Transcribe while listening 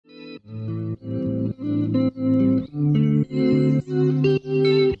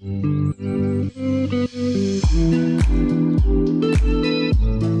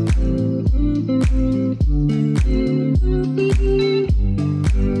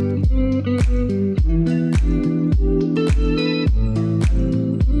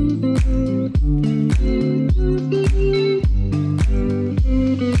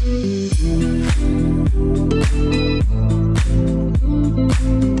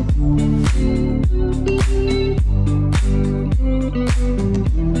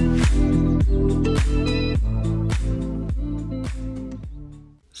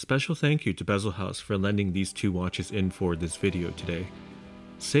special thank you to Bezel House for lending these two watches in for this video today.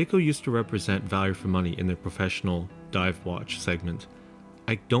 Seiko used to represent value for money in their professional dive watch segment.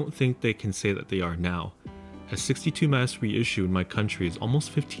 I don't think they can say that they are now. A 62 mass reissue in my country is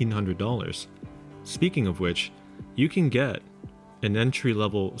almost $1,500. Speaking of which, you can get an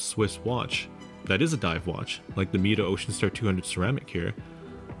entry-level Swiss watch that is a dive watch, like the Mido Ocean Star 200 ceramic here,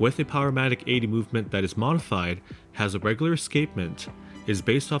 with a Powermatic 80 movement that is modified, has a regular escapement, is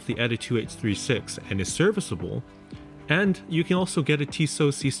based off the ETA 2836 and is serviceable, and you can also get a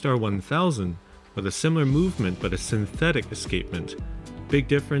Tissot Seastar 1000 with a similar movement but a synthetic escapement. Big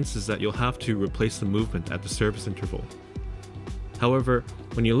difference is that you'll have to replace the movement at the service interval. However,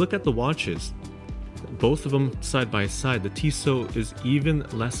 when you look at the watches, both of them side by side, the Tissot is even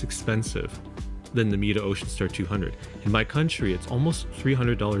less expensive than the Mido Ocean Star 200. In my country, it's almost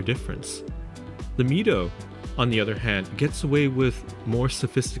 $300 difference. The Mido, on the other hand, gets away with more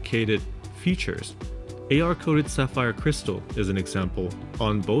sophisticated features. AR-coated sapphire crystal is an example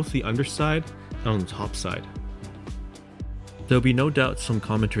on both the underside and on the top side. There'll be no doubt some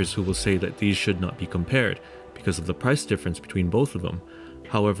commenters who will say that these should not be compared because of the price difference between both of them.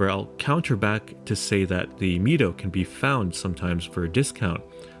 However, I'll counter back to say that the Mido can be found sometimes for a discount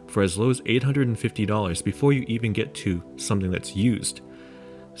for as low as $850 before you even get to something that's used.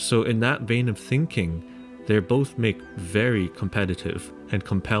 So in that vein of thinking, they both make very competitive and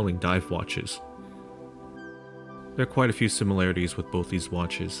compelling dive watches. There are quite a few similarities with both these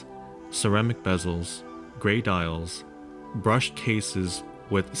watches. Ceramic bezels, gray dials, brushed cases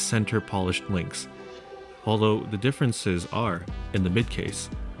with center polished links. Although the differences are in the mid case.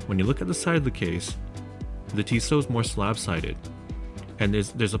 When you look at the side of the case, the Tissot is more slab-sided, and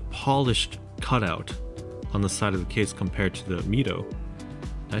there's a polished cutout on the side of the case compared to the Mido.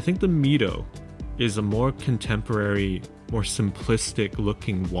 I think the Mido is a more contemporary, more simplistic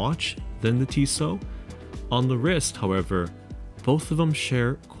looking watch than the Tissot. On the wrist, however, both of them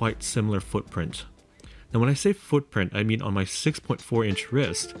share quite similar footprint. Now when I say footprint, I mean on my 6.4 inch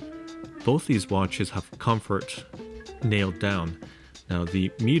wrist, both these watches have comfort nailed down. Now the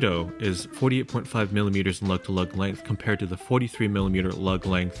Mido is 48.5 millimeters in lug-to-lug length compared to the 43 millimeter lug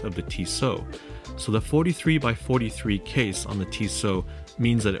length of the Tissot. So the 43 by 43 case on the Tissot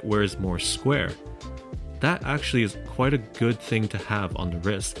means that it wears more square. That actually is quite a good thing to have on the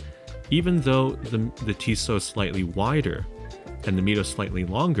wrist. Even though the Tissot is slightly wider and the Mido slightly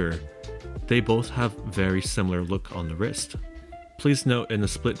longer, they both have very similar look on the wrist. Please note in the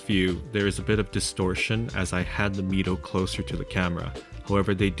split view, there is a bit of distortion as I had the Mido closer to the camera.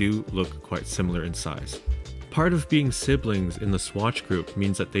 However, they do look quite similar in size. Part of being siblings in the Swatch group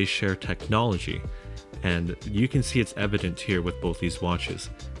means that they share technology, and you can see it's evident here with both these watches.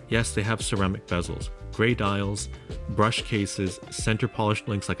 Yes, they have ceramic bezels, gray dials, brush cases, center polished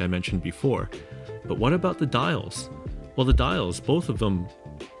links like I mentioned before. But what about the dials? Well, the dials, both of them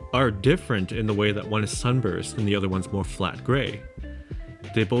are different in the way that one is sunburst and the other one's more flat gray.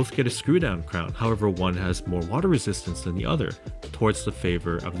 They both get a screw down crown, however one has more water resistance than the other, towards the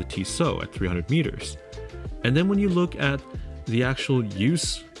favor of the Tissot at 300 meters. And then when you look at the actual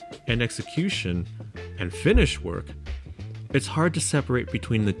use and execution and finish work, it's hard to separate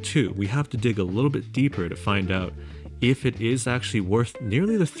between the two. We have to dig a little bit deeper to find out if it is actually worth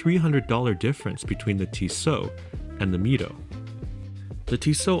nearly the $300 difference between the Tissot and the Mido. The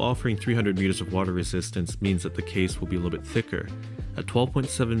Tissot offering 300 meters of water resistance means that the case will be a little bit thicker, at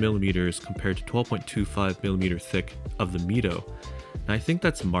 12.7 millimeters compared to 12.25 millimeter thick of the Mido. And I think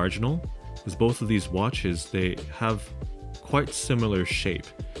that's marginal, because both of these watches, they have quite similar shape.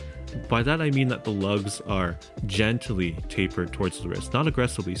 By that I mean that the lugs are gently tapered towards the wrist, not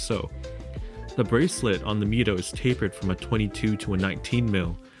aggressively so. The bracelet on the Mido is tapered from a 22 to a 19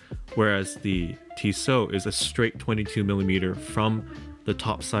 mil, whereas the Tissot is a straight 22 millimeter from the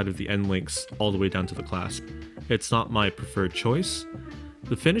top side of the end links all the way down to the clasp. It's not my preferred choice.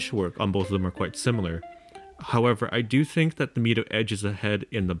 The finish work on both of them are quite similar. However, I do think that the Mido edges ahead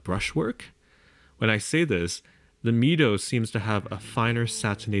in the brushwork. When I say this, the Mido seems to have a finer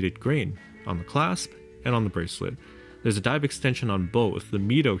satinated grain on the clasp and on the bracelet. There's a dive extension on both. The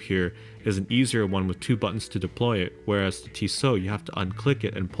Mido here is an easier one with 2 buttons to deploy it, whereas the Tissot you have to unclick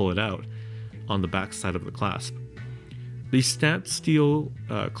it and pull it out on the back side of the clasp. The stamped steel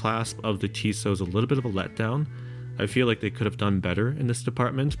clasp of the Tissot is a little bit of a letdown. I feel like they could have done better in this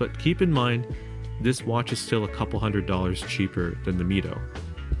department, but keep in mind, this watch is still a couple $100 cheaper than the Mido.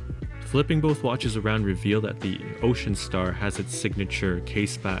 Flipping both watches around reveal that the Ocean Star has its signature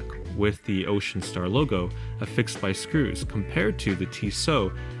case back with the Ocean Star logo affixed by screws, compared to the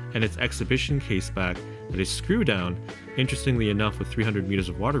Tissot and its exhibition case back that is screw down, interestingly enough with 300 meters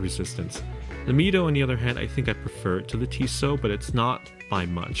of water resistance. The Mido, on the other hand, I think I prefer it to the Tissot, but it's not by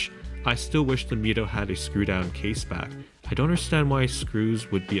much. I still wish the Mido had a screw down case back. I don't understand why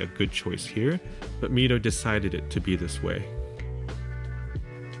screws would be a good choice here, but Mido decided it to be this way.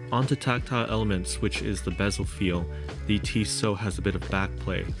 Onto tactile elements, which is the bezel feel. The Tissot has a bit of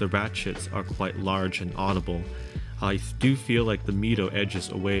backplay. The ratchets are quite large and audible. I do feel like the Mido edges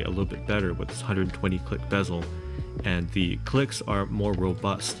away a little bit better with its 120 click bezel, and the clicks are more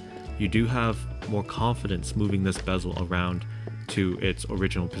robust. You do have more confidence moving this bezel around to its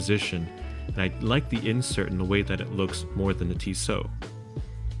original position, and I like the insert in the way that it looks more than the Tissot.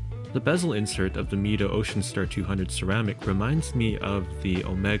 The bezel insert of the Mido Ocean Star 200 ceramic reminds me of the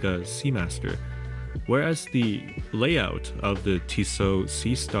Omega Seamaster, whereas the layout of the Tissot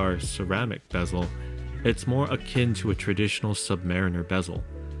Seastar ceramic bezel, it's more akin to a traditional Submariner bezel.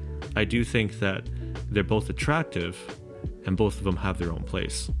 I do think that they're both attractive, and both of them have their own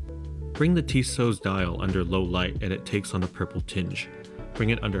place. Bring the Tissot's dial under low light and it takes on a purple tinge. Bring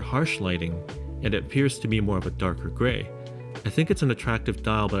it under harsh lighting and it appears to be more of a darker gray. I think it's an attractive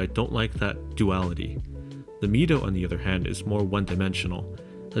dial, but I don't like that duality. The Mido, on the other hand, is more one-dimensional.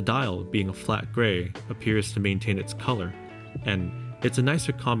 The dial, being a flat gray, appears to maintain its color, and it's a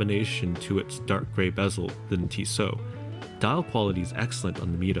nicer combination to its dark gray bezel than the Tissot. Dial quality is excellent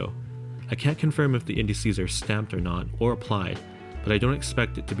on the Mido. I can't confirm if the indices are stamped or not, or applied, but I don't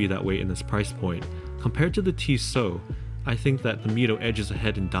expect it to be that way in this price point. Compared to the Tissot, I think that the Mido edges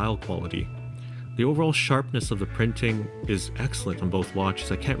ahead in dial quality. The overall sharpness of the printing is excellent on both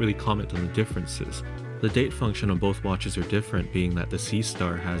watches. I can't really comment on the differences. The date function on both watches are different, being that the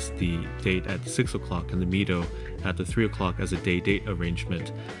Seastar has the date at 6 o'clock and the Mido at the 3 o'clock as a day-date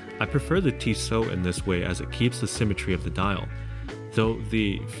arrangement. I prefer the Tissot in this way as it keeps the symmetry of the dial, though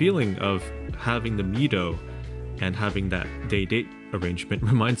the feeling of having the Mido and having that day-date arrangement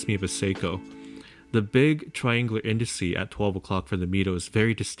reminds me of a Seiko. The big triangular indice at 12 o'clock for the Mido is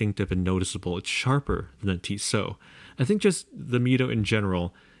very distinctive and noticeable. It's sharper than the Tissot. I think just the Mido in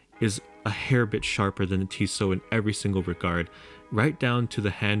general is a hair bit sharper than the Tissot in every single regard, right down to the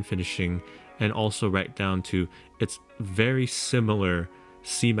hand finishing and also right down to its very similar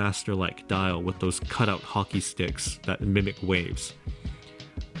Seamaster-like dial with those cutout hockey sticks that mimic waves.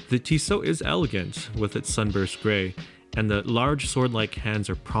 The Tissot is elegant with its sunburst gray, and the large sword-like hands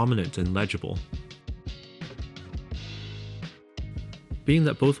are prominent and legible. Being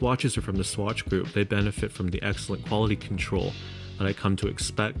that both watches are from the Swatch group, they benefit from the excellent quality control that I come to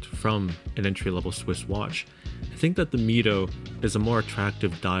expect from an entry-level Swiss watch. I think that the Mido is a more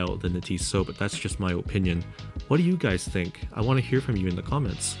attractive dial than the Tissot, but that's just my opinion. What do you guys think? I want to hear from you in the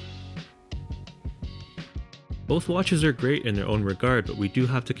comments. Both watches are great in their own regard, but we do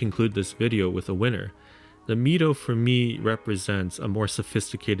have to conclude this video with a winner. The Mido for me represents a more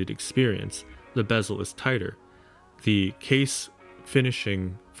sophisticated experience. The bezel is tighter. The case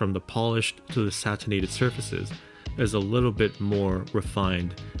finishing from the polished to the satinated surfaces is a little bit more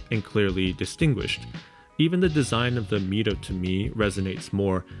refined and clearly distinguished. Even the design of the Mido to me resonates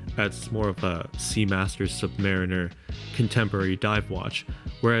more as more of a Seamaster Submariner contemporary dive watch,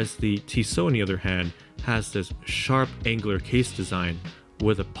 whereas the Tissot on the other hand has this sharp angular case design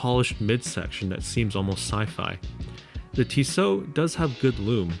with a polished midsection that seems almost sci-fi. The Tissot does have good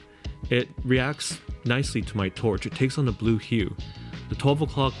lume. It reacts nicely to my torch. It takes on a blue hue. The 12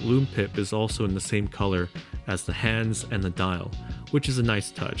 o'clock lume pip is also in the same color as the hands and the dial, which is a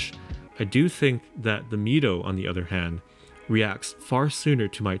nice touch. I do think that the Mido, on the other hand, reacts far sooner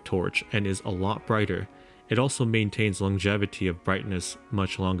to my torch and is a lot brighter. It also maintains longevity of brightness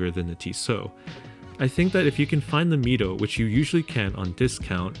much longer than the Tissot. I think that if you can find the Mido, which you usually can on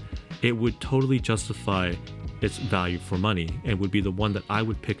discount, it would totally justify its value for money and would be the one that I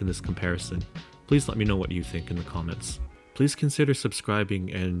would pick in this comparison. Please let me know what you think in the comments. Please consider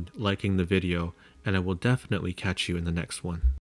subscribing and liking the video, and I will definitely catch you in the next one.